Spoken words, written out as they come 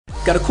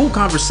Got a cool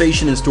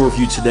conversation in store for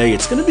you today.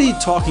 It's going to be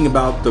talking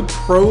about the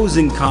pros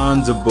and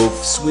cons of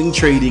both swing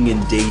trading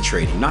and day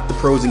trading. Not the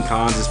pros and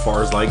cons as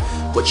far as like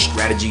which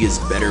strategy is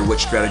better,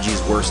 which strategy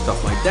is worse,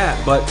 stuff like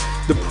that, but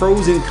the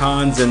pros and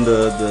cons and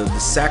the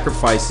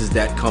sacrifices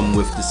that come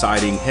with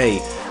deciding, hey,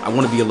 I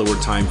want to be a lower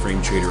time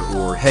frame trader,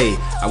 or hey,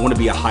 I want to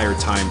be a higher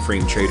time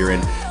frame trader,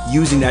 and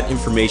using that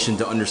information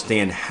to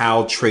understand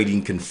how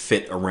trading can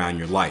fit around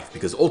your life.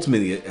 Because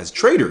ultimately, as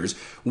traders,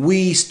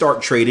 we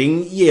start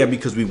trading, yeah,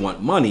 because we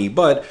want money,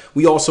 but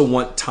we also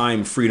want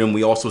time freedom.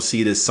 We also see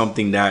it as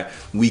something that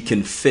we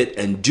can fit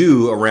and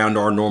do around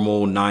our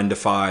normal 9 to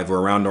 5 or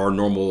around our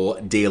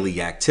normal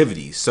daily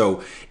activities.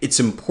 So it's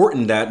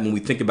important that when we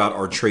think about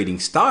our trading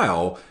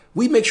style,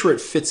 we make sure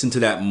it fits into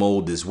that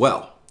mold as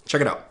well.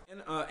 Check it out.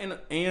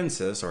 Ann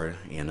says, sorry,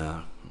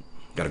 Anna,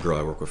 got a girl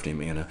I work with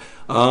named Anna.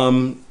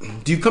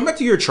 Do you come back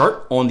to your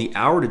chart on the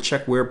hour to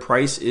check where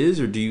price is,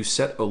 or do you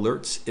set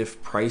alerts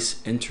if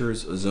price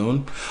enters a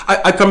zone?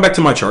 I come back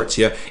to my charts,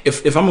 yeah.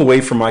 If I'm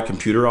away from my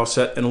computer, I'll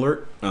set an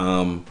alert.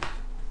 But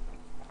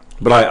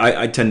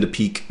I tend to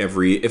peek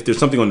if there's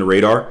something on the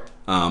radar,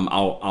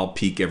 I'll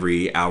peek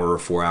every hour or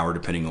 4 hour,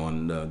 depending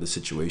on the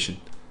situation.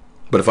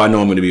 But if I know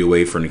I'm going to be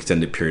away for an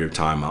extended period of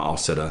time, I'll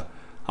set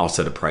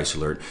a price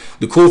alert.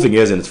 The cool thing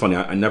is, and it's funny,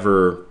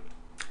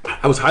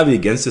 I was highly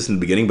against this in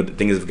the beginning, but the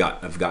thing is,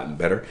 I've gotten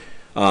better.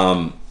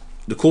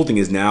 The cool thing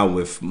is now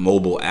with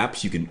mobile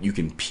apps, you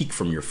can peek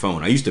from your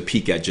phone. I used to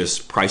peek at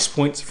just price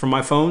points from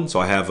my phone. So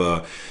I have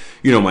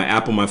my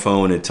app on my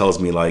phone. It tells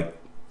me like,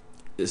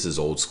 this is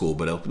old school,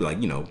 but it'll be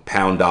like,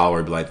 pound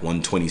dollar, be like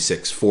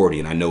 126.40.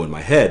 And I know in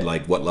my head,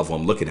 like what level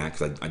I'm looking at,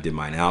 because I did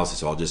my analysis.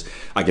 So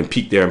I can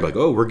peek there and be like,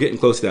 oh, we're getting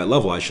close to that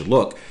level. I should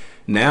look.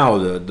 Now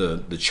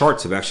the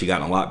charts have actually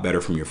gotten a lot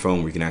better from your phone,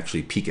 where you can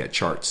actually peek at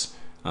charts.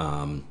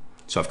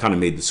 So I've kind of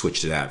made the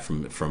switch to that.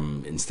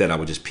 From instead, I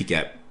would just peek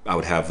at. I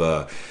would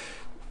have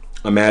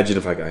imagine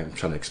if I'm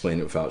trying to explain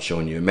it without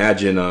showing you.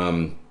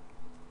 Imagine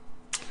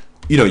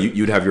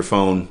you'd have your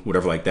phone,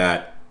 whatever like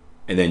that,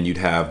 and then you'd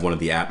have one of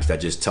the apps that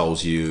just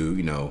tells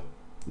you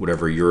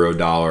whatever euro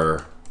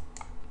dollar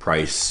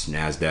price,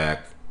 NASDAQ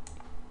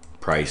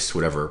price,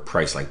 whatever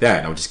price like that.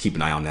 And I would just keep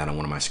an eye on that on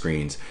one of my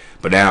screens.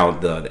 But now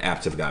the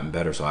apps have gotten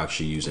better, so I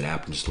actually use an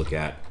app and just look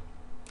at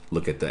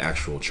the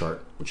actual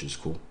chart, which is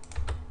cool.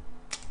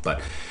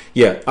 But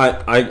yeah,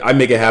 I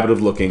make a habit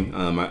of looking.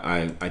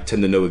 I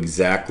tend to know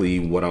exactly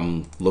what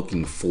I'm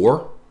looking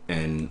for,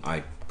 and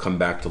I come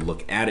back to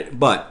look at it.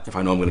 But if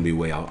I know I'm going to be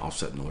away, I'll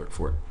set an alert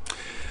for it.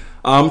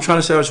 I'm trying to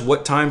establish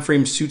what time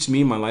frame suits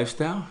me, my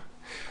lifestyle.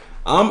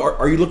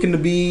 Are you looking to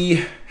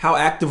be, how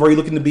active are you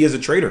looking to be as a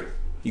trader?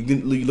 You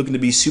looking to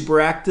be super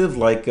active,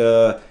 like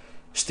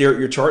stare at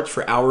your charts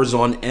for hours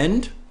on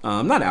end?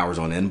 Not hours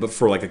on end, but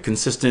for like a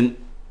consistent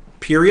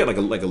period,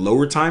 like a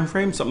lower time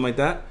frame, something like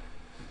that,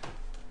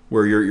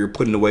 where you're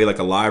putting away like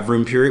a live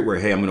room period, where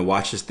hey, I'm going to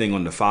watch this thing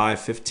on the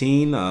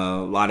 5:15,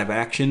 a lot of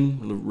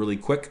action, really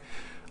quick.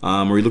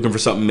 Or you're looking for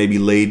something maybe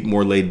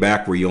more laid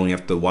back, where you only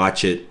have to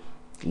watch it,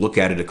 look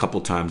at it a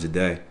couple times a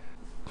day.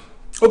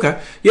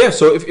 Okay, yeah.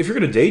 So if you're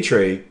going to day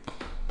trade,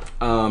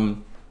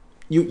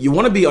 you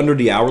want to be under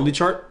the hourly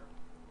chart.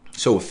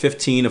 So a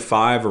 15, a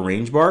 5, a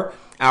range bar.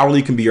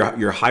 Hourly can be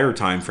your higher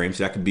time frame.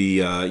 So that could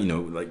be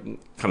like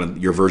kind of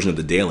your version of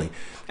the daily.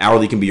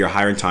 Hourly can be your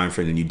higher time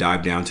frame, and you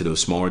dive down to those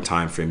smaller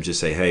time frames. Just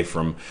say, hey,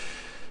 from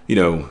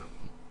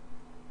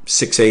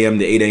 6 a.m.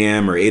 to 8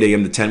 a.m. or 8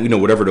 a.m. to 10,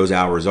 whatever those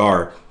hours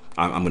are.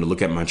 I'm going to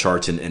look at my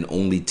charts and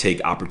only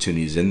take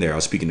opportunities in there. I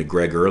was speaking to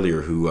Greg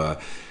earlier, who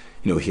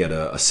he had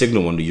a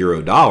signal on the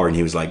euro dollar, and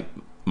he was like,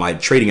 my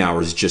trading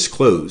hours just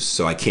closed,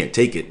 so I can't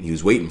take it. He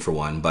was waiting for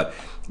one, but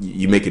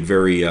you make it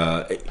very,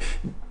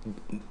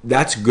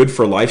 that's good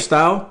for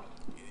lifestyle,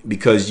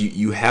 because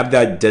you have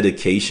that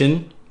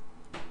dedication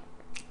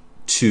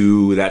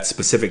to that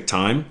specific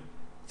time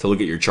to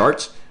look at your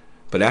charts.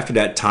 But after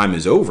that time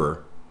is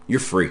over, you're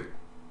free.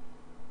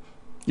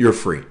 You're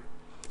free.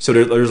 So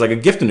there's like a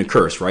gift and a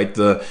curse, right?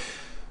 The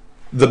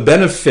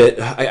benefit,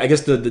 I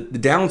guess the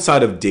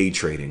downside of day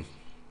trading.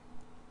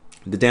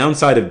 The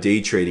downside of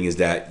day trading is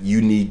that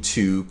you need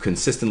to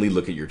consistently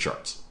look at your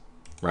charts,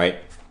 right?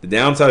 The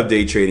downside of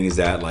day trading is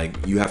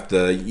that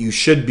you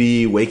should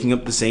be waking up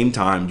at the same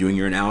time, doing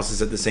your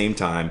analysis at the same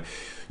time.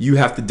 You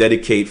have to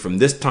dedicate from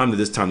this time to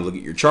this time to look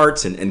at your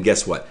charts. And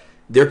guess what?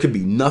 There could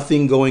be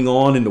nothing going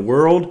on in the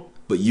world,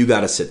 but you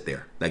got to sit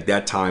there. Like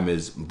that time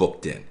is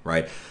booked in,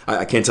 right?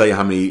 I can't tell you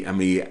how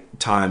many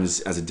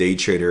times as a day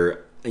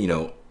trader,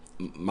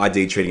 my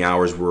day trading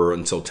hours were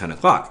until 10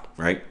 o'clock,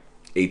 right?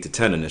 8 to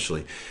 10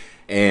 initially.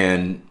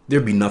 And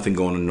there'd be nothing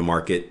going on in the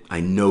market.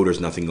 I know there's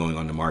nothing going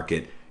on in the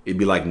market. It'd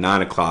be like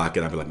 9 o'clock,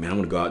 and I'd be like, man, I'm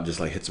going to go out and just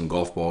like hit some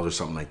golf balls or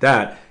something like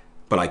that.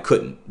 But I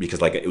couldn't,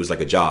 because like it was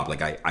like a job.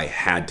 Like I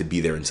had to be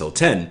there until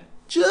 10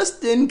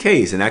 just in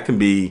case. And that can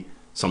be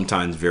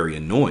sometimes very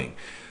annoying.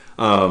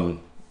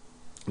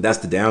 That's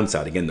the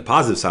downside. Again, the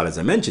positive side, as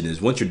I mentioned,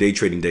 is once your day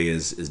trading day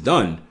is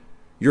done,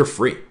 you're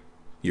free.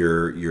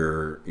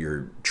 Your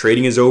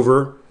trading is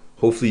over.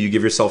 Hopefully you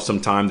give yourself some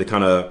time to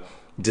kind of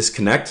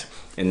disconnect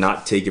and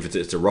not take, if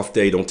it's a rough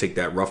day, don't take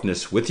that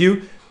roughness with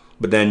you.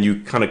 But then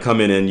you kind of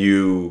come in and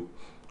you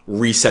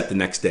reset the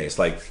next day. It's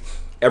like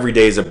every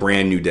day is a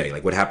brand new day.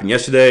 Like what happened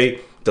yesterday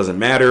doesn't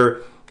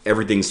matter.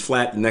 Everything's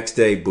flat. The next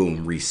day,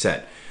 boom,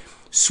 reset.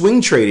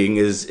 Swing trading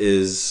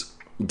is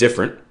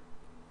different.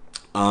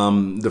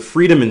 The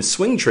freedom in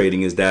swing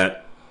trading is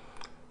that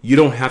you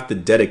don't have to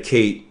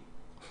dedicate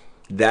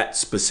that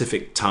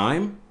specific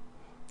time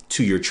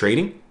to your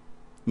trading.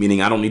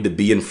 Meaning I don't need to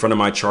be in front of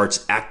my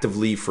charts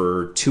actively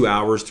for 2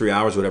 hours, 3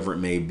 hours, whatever it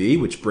may be,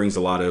 which brings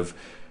a lot of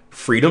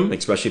freedom,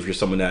 especially if you're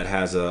someone that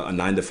has a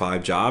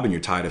 9-to-5 job and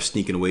you're tired of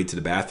sneaking away to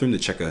the bathroom to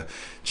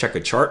check a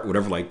chart,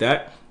 whatever like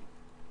that.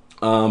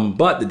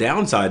 But the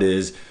downside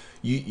is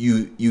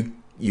you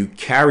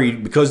carry,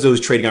 because those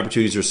trading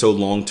opportunities are so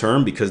long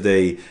term, because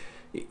they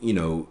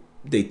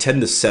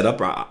tend to set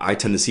up. I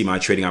tend to see my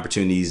trading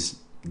opportunities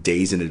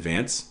days in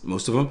advance,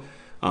 most of them,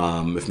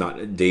 if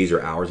not days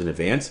or hours in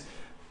advance.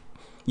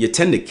 You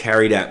tend to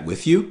carry that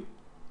with you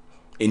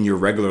in your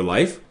regular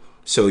life.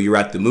 So you're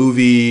at the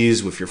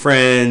movies with your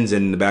friends,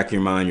 and in the back of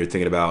your mind, you're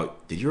thinking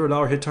about, did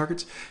Eurodollar hit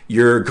targets?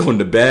 You're going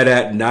to bed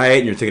at night,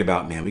 and you're thinking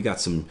about, man, we got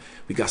some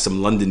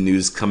London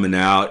news coming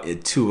out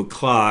at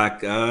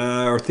 2:00.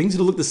 Are things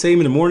gonna look the same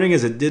in the morning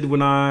as it did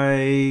when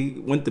I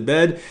went to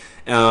bed?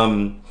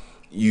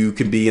 You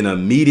can be in a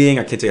meeting.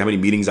 I can't tell you how many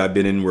meetings I've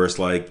been in where it's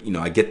like,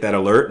 I get that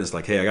alert, and it's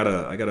like, hey, I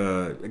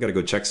gotta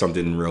go check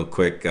something real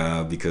quick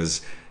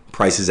because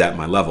price is at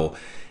my level.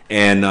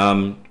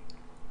 And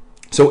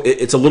so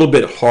it's a little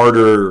bit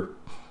harder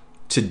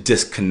to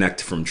disconnect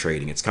from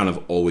trading. It's kind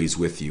of always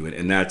with you,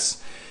 and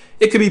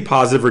it could be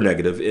positive or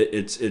negative.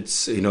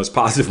 It's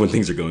positive when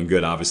things are going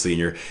good,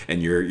 obviously,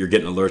 and you're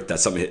getting alert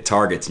that something hit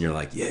targets, and you're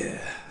like, yeah.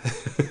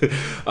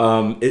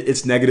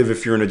 It's negative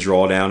if you're in a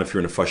drawdown, if you're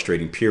in a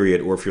frustrating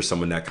period, or if you're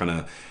someone that kind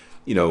of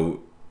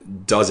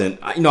doesn't.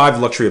 I have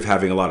the luxury of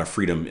having a lot of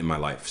freedom in my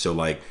life, so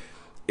like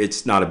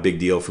it's not a big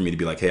deal for me to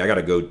be like, hey, I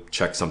gotta go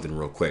check something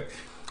real quick.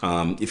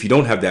 If you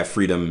don't have that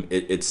freedom,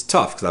 it's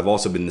tough, because I've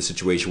also been in a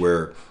situation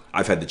where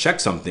I've had to check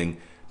something,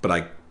 but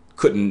I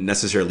couldn't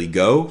necessarily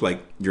go.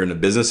 Like you're in a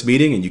business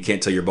meeting and you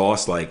can't tell your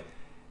boss like,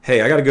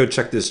 hey, I got to go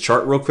check this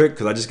chart real quick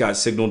because I just got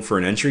signaled for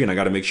an entry and I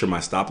got to make sure my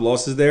stop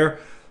loss is there.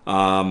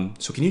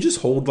 So can you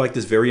just hold like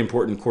this very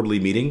important quarterly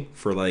meeting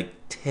for like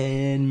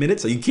 10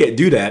 minutes? So you can't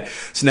do that.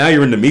 So now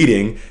you're in the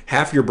meeting.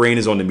 Half your brain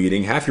is on the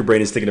meeting. Half your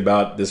brain is thinking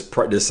about this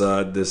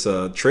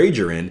trade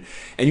you're in,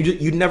 and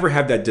you never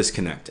have that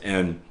disconnect.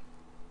 And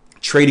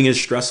trading is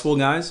stressful,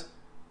 guys.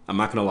 I'm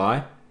not gonna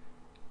lie,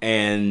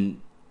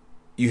 and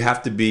you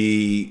have to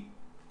be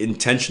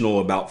intentional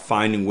about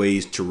finding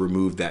ways to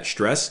remove that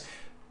stress.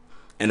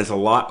 And it's a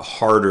lot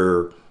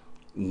harder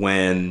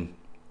when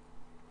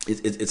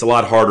it's a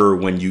lot harder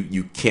when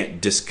you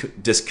can't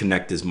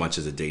disconnect as much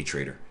as a day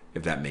trader,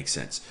 if that makes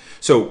sense.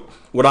 So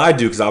what I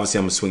do, because obviously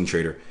I'm a swing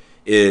trader,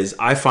 is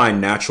I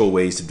find natural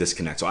ways to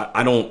disconnect. So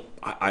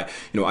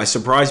I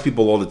surprise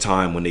people all the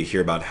time when they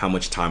hear about how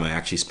much time I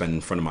actually spend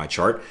in front of my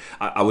chart.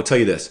 I would tell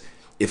you this: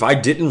 if I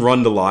didn't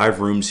run the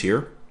live rooms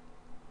here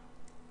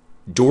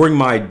during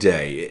my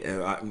day,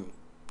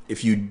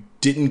 if you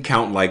didn't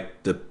count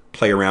like the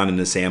play around in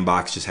the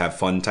sandbox, just have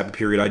fun type of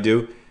period I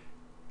do,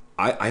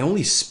 I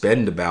only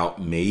spend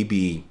about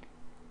maybe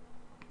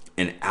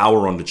an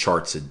hour on the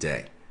charts a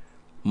day.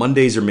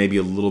 Mondays are maybe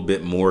a little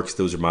bit more because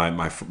those are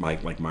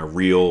my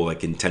real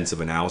like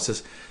intensive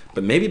analysis,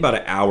 but maybe about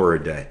an hour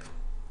a day.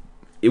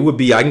 It would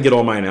be, I can get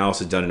all my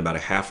analysis done in about a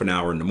half an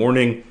hour in the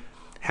morning,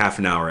 half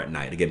an hour at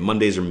night. Again,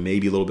 Mondays are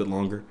maybe a little bit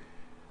longer.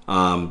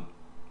 But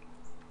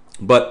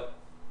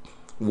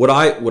what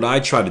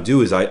I try to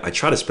do is I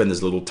try to spend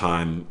as little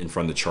time in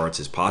front of the charts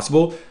as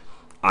possible.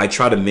 I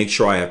try to make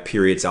sure I have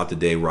periods out the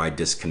day where I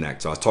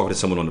disconnect. So I was talking to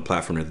someone on the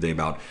platform the other day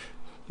about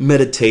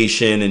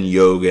meditation and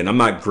yoga, and I'm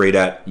not great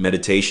at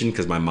meditation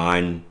because my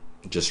mind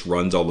just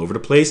runs all over the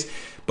place.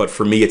 But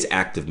for me, it's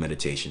active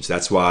meditation. So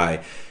that's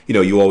why,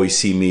 you always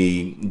see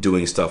me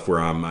doing stuff where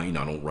I'm, I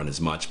don't run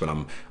as much, but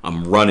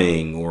I'm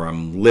running, or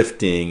I'm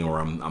lifting, or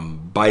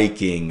I'm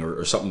biking,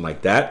 or something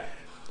like that.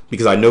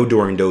 Because I know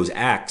during those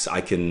acts,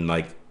 I can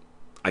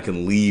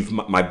leave,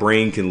 my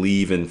brain can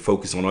leave and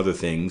focus on other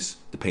things,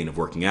 the pain of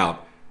working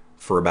out,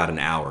 for about an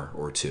hour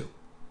or two.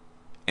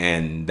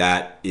 And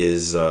that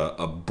is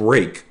a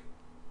break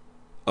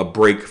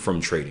from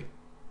trading.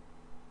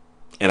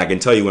 And I can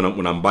tell you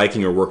when I'm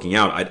biking or working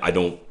out, I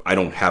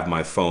don't have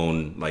my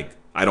phone, like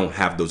I don't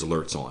have those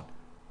alerts on.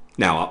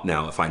 Now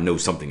if I know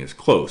something is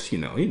close, you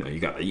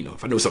got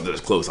if I know something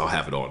is close, I'll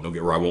have it on. Don't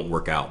get where I won't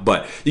work out,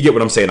 but you get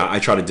what I'm saying. I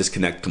try to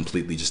disconnect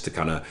completely just to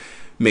kind of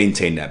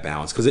maintain that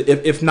balance, because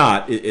if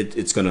not,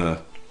 it's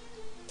gonna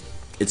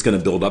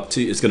build up,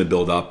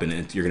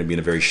 and you're gonna be in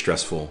a very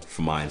stressful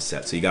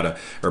mindset. So you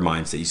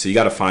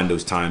gotta find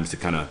those times to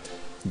kind of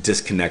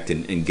disconnect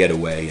and get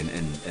away and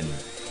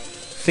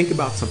think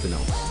about something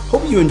else.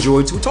 Hope you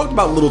enjoyed. So we talked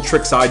about little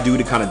tricks I do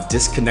to kind of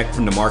disconnect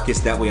from the markets.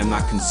 That way I'm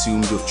not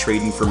consumed with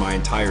trading for my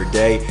entire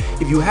day.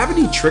 If you have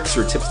any tricks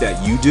or tips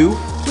that you do,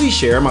 please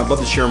share them. I'd love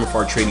to share them with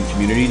our trading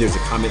community. There's a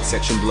comment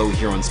section below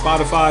here on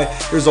Spotify.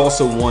 There's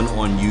also one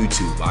on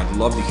YouTube. I'd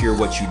love to hear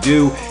what you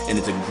do, and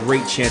it's a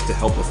great chance to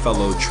help a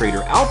fellow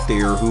trader out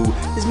there who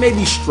is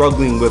maybe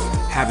struggling with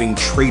having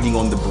trading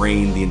on the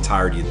brain the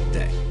entirety of the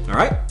day. All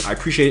right, I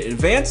appreciate it in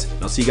advance,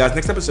 and I'll see you guys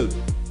next episode.